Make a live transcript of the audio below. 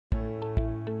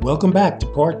Welcome back to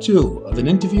part 2 of an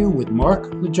interview with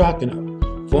Mark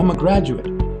Legiacono, former graduate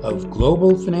of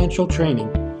Global Financial Training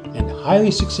and highly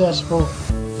successful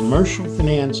commercial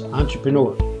finance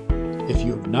entrepreneur. If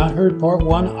you have not heard part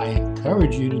 1, I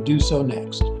encourage you to do so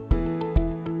next.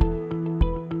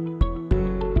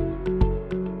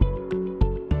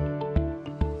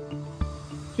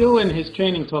 Phil in his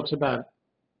training talks about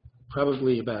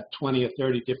probably about 20 or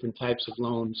 30 different types of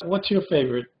loans. What's your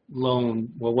favorite loan,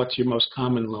 or what's your most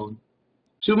common loan?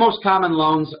 Two most common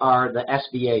loans are the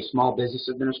SBA, Small Business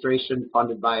Administration,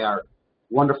 funded by our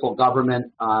wonderful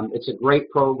government. It's a great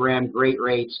program, great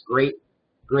rates, great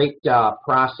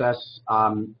process.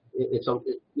 In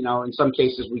some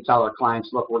cases we tell our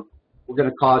clients, look, we're going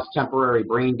to cause temporary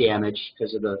brain damage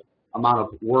because of the amount of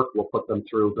work we'll put them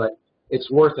through, but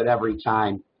it's worth it every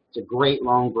time. It's a great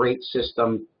loan, great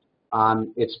system.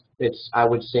 It's I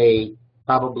would say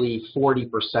probably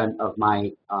 40% of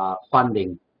my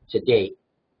funding to date.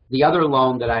 The other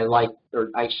loan that I like, or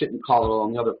I shouldn't call it a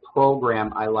loan, the other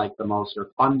program I like the most,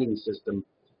 or funding system,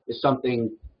 is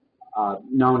something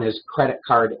known as credit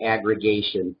card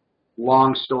aggregation.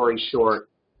 Long story short,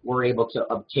 we're able to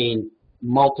obtain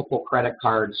multiple credit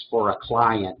cards for a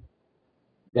client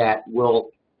that will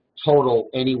total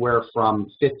anywhere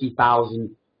from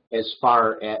 $50,000 as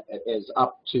far as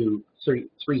up to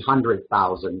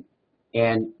 $300,000,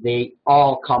 and they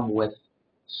all come with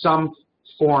some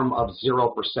form of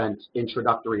 0%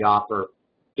 introductory offer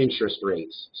interest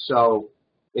rates. So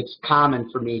it's common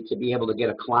for me to be able to get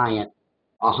a client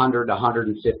 $100,000 to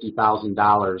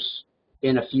 $150,000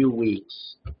 in a few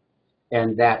weeks,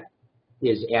 and that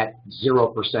is at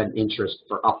 0% interest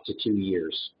for up to 2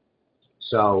 years.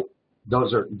 So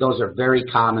those are very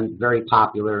common, very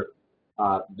popular,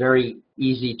 very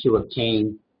easy to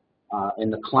obtain,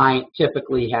 and the client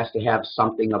typically has to have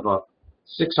something of a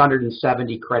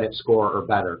 670 credit score or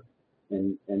better,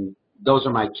 and those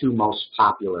are my two most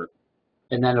popular.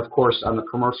 And then, of course, on the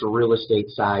commercial real estate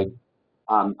side,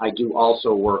 I do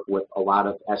also work with a lot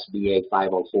of SBA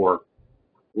 504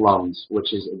 loans,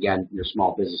 which is, again, your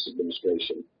Small Business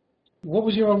Administration. What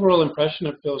was your overall impression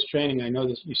of Phil's training? I know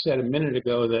that you said a minute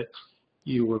ago that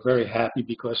you were very happy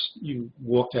because you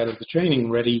walked out of the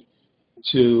training ready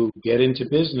to get into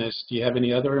business. Do you have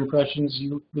any other impressions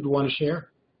you would want to share?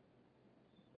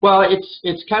 Well,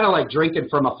 it's kind of like drinking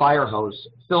from a fire hose.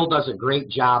 Phil does a great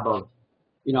job of,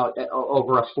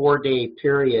 over a 4-day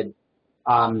period,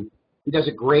 he does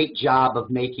a great job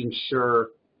of making sure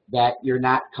that you're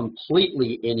not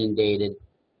completely inundated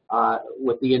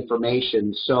with the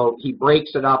information. So he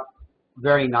breaks it up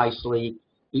very nicely.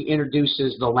 He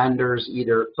introduces the lenders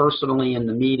either personally in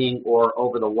the meeting or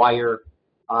over the wire.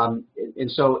 And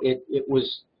so it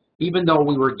was, even though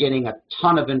we were getting a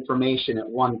ton of information at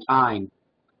one time,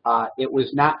 it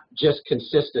was not just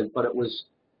consistent, but it was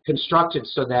constructed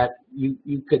so that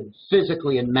you could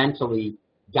physically and mentally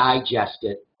digest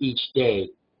it each day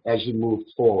as you moved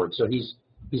forward. So he's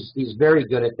very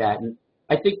good at that. And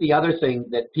I think the other thing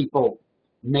that people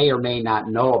may or may not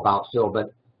know about Phil,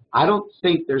 but I don't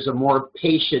think there's a more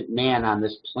patient man on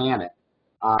this planet.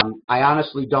 I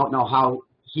honestly don't know how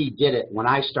he did it when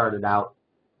I started out.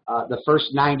 The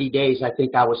first 90 days, I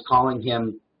think I was calling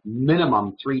him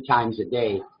minimum 3 times a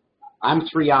day. I'm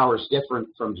 3 hours different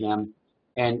from him,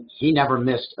 and he never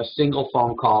missed a single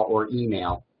phone call or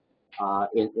email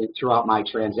throughout my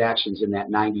transactions in that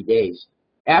 90 days.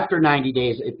 After 90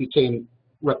 days, it became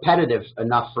repetitive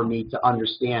enough for me to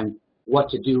understand what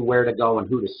to do, where to go, and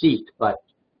who to seek. But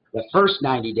the first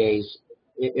 90 days,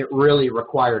 it really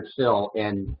required Phil.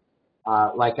 And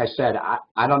like I said,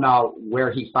 I don't know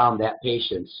where he found that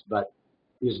patience, but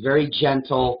he was very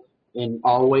gentle and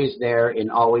always there and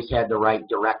always had the right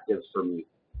directive for me.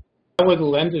 How were the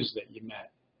lenders that you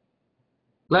met?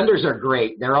 Lenders are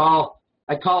great. They're all,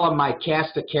 I call them my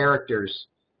cast of characters.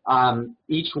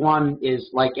 Each one is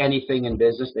like anything in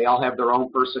business. They all have their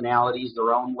own personalities,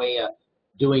 their own way of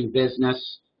doing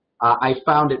business. I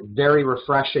found it very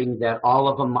refreshing that all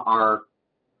of them are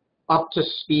up to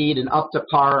speed and up to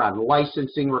par on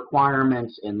licensing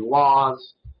requirements and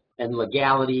laws and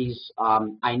legalities.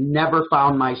 I never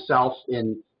found myself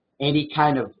in any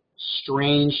kind of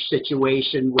strange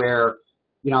situation where,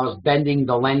 I was bending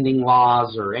the lending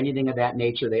laws or anything of that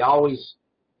nature. They always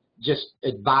just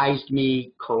advised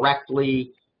me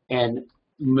correctly and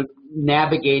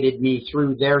navigated me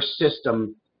through their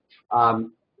system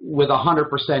with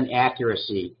 100%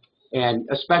 accuracy. And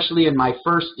especially in my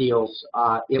first deals,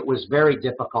 it was very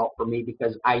difficult for me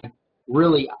because I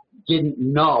really didn't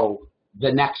know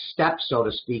the next step, so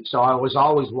to speak. So I was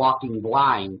always walking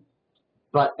blind.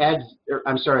 But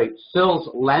Phil's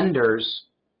lenders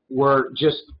were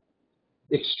just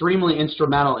extremely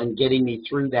instrumental in getting me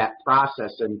through that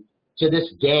process. And to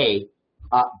this day,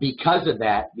 because of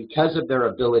that, because of their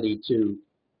ability to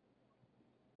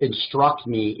instruct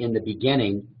me in the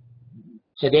beginning,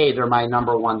 today they're my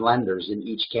 #1 lenders in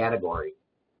each category.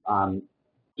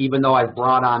 Even though I've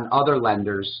brought on other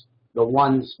lenders, the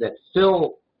ones that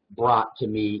Phil brought to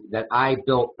me that I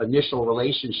built initial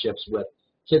relationships with,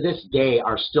 to this day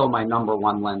are still my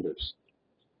 #1 lenders.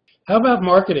 How about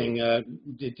marketing?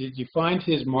 Did you find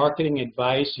his marketing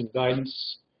advice and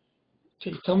guidance?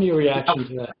 Tell me your reaction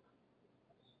to that.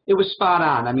 It was spot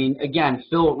on. I mean, again,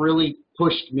 Phil really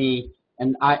pushed me,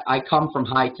 and I come from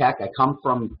high tech. I come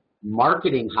from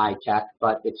marketing high tech,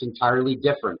 but it's entirely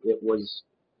different. It was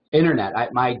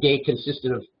internet. My day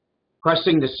consisted of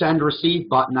pressing the send receive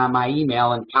button on my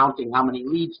email and counting how many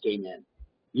leads came in.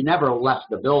 You never left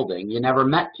the building. You never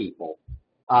met people.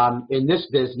 In this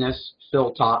business,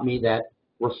 Phil taught me that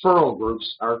referral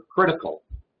groups are critical.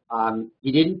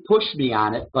 He didn't push me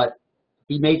on it, but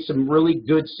he made some really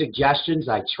good suggestions.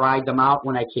 I tried them out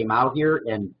when I came out here,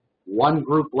 and one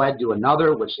group led to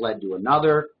another, which led to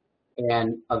another.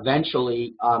 And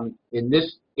eventually, in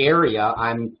this area,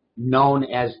 I'm known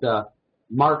as the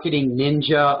marketing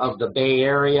ninja of the Bay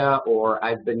Area, or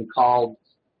I've been called,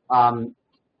 I'm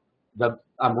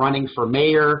running for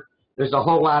mayor. There's a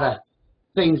whole lot of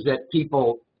things that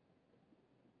people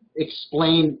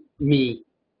explain me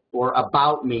or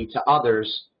about me to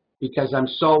others because I'm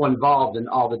so involved in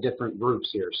all the different groups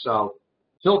here. So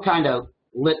Phil kind of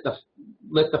lit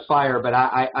the fire, but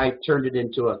I turned it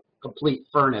into a complete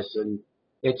furnace, and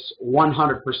it's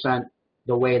 100%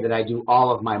 the way that I do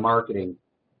all of my marketing.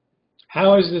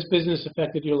 How has this business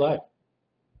affected your life?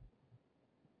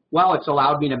 Well, it's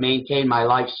allowed me to maintain my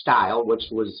lifestyle, which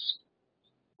was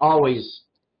always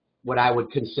what I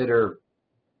would consider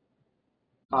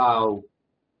upper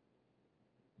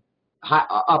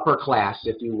class,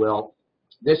 if you will.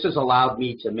 This has allowed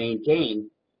me to maintain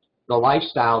the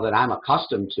lifestyle that I'm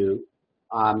accustomed to,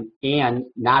 and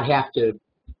not have to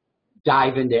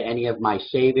dive into any of my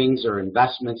savings or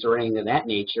investments or anything of that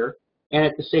nature. And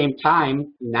at the same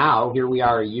time, now, here we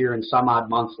are a year and some odd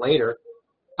months later,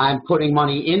 I'm putting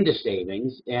money into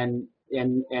savings and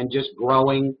just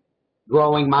growing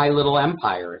my little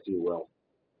empire, if you will.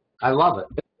 I love it.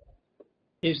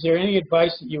 Is there any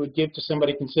advice that you would give to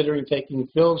somebody considering taking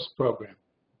Phil's program?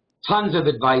 Tons of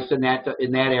advice in that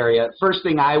area. First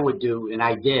thing I would do, and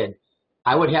I did,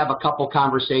 I would have a couple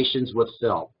conversations with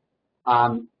Phil.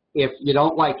 If you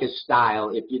don't like his style,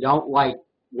 if you don't like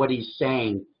what he's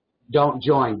saying, don't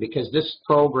join, because this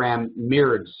program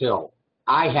mirrored Phil.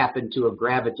 I happen to have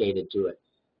gravitated to it.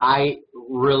 I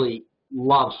really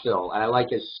love Phil, and I like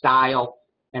his style,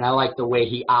 and I like the way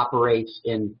he operates,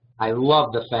 and I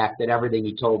love the fact that everything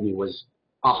he told me was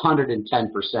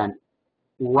 110%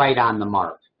 right on the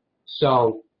mark.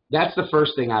 So that's the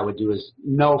first thing I would do, is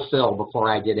know Phil before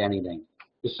I did anything.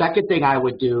 The second thing I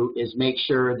would do is make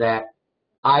sure that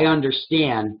I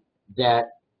understand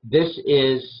that this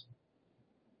is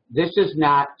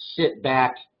not sit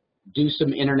back, do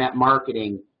some internet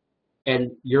marketing,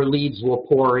 and your leads will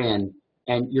pour in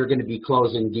and you're going to be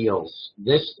closing deals.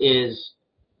 This is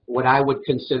what I would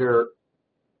consider,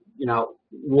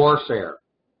 warfare.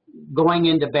 Going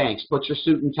into banks, put your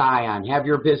suit and tie on, have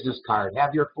your business card,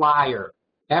 have your flyer,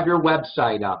 have your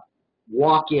website up,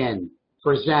 walk in,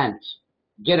 present,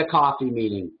 get a coffee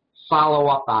meeting, follow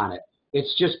up on it.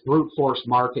 It's just brute force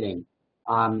marketing.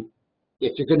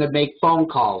 If you're going to make phone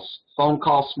call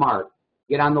smart.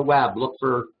 Get on the web, look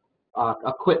for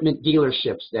equipment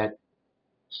dealerships that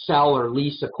sell or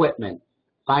lease equipment.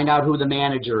 Find out who the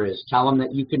manager is. Tell them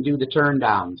that you can do the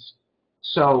turndowns.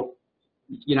 So,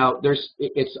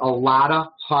 it's a lot of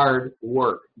hard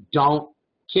work. Don't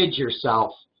kid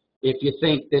yourself if you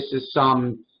think this is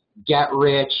some get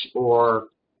rich or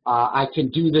I can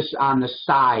do this on the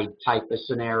side type of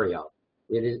scenario.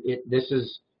 This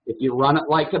is, if you run it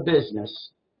like a business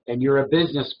and you're a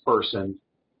business person,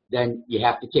 then you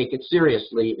have to take it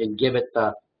seriously and give it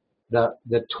the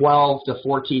 12 to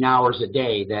 14 hours a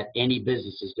day that any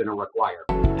business is going to require.